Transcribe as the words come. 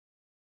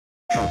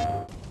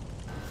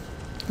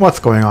What's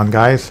going on,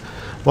 guys?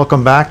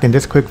 Welcome back. In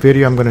this quick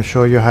video I'm going to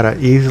show you how to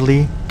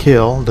easily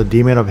kill the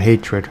demon of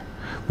hatred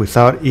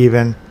without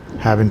even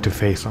having to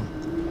face him.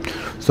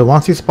 So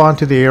once you spawn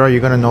to the area,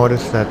 you're going to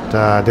notice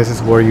that this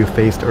is where you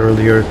faced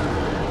earlier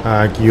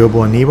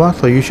Gyobo and Niwa,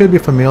 so you should be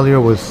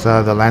familiar with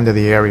the land of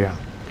the area.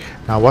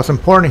 Now what's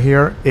important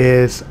here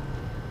is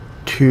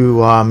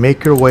to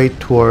make your way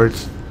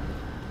towards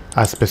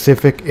a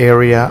specific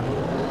area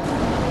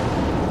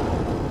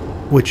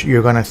which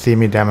you're going to see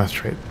me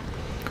demonstrate.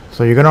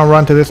 So you're going to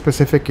run to this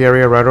specific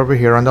area right over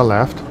here on the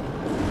left,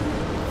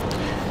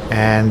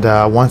 and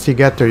once you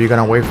get there, you're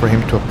going to wait for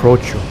him to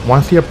approach you.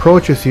 Once he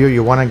approaches you,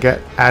 you want to get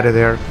out of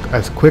there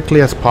as quickly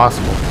as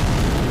possible,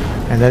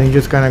 and then you're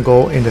just going to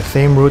go in the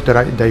same route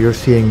that you're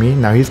seeing me.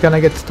 Now he's going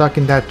to get stuck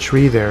in that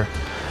tree there,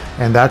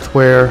 and that's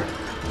where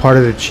part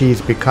of the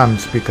cheese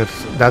becomes, because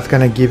that's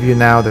going to give you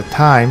now the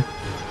time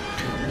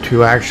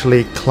to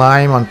actually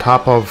climb on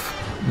top of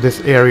this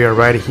area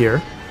right here,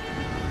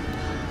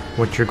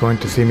 which you're going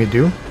to see me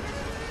do.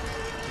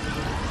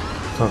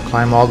 So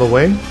climb all the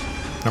way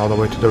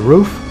to the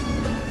roof,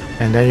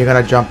 and then you're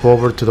gonna jump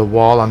over to the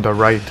wall on the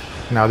right.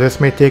 Now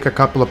this may take a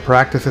couple of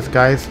practices,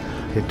 guys.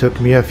 It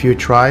took me a few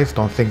tries.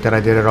 Don't think that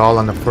I did it all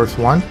on the first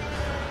one.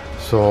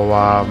 So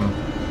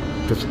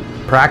just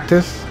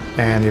practice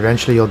and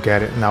eventually you'll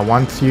get it. Now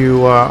once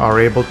you are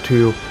able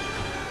to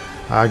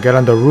get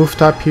on the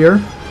rooftop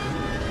here,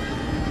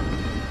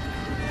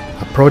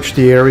 approach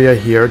the area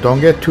here. Don't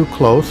get too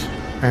close,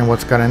 and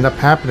what's gonna end up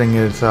happening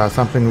is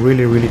something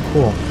really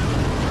cool.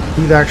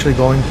 He's actually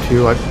going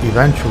to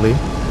eventually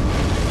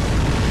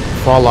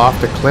fall off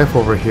the cliff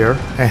over here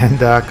and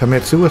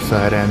commit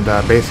suicide and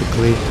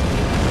basically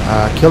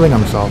killing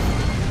himself,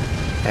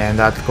 and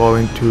that's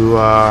going to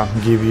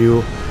give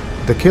you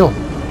the kill.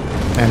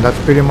 And that's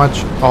pretty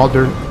much all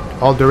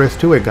there is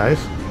to it, guys.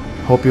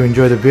 Hope you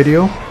enjoyed the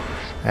video,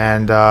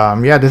 and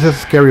yeah, this is a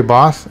scary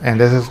boss, and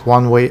this is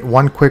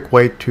one quick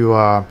way to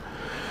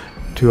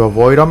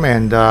avoid them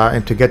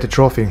and to get the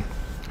trophy.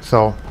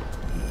 So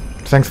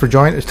thanks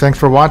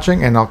for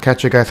watching, and I'll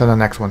catch you guys on the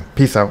next one.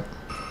 Peace out.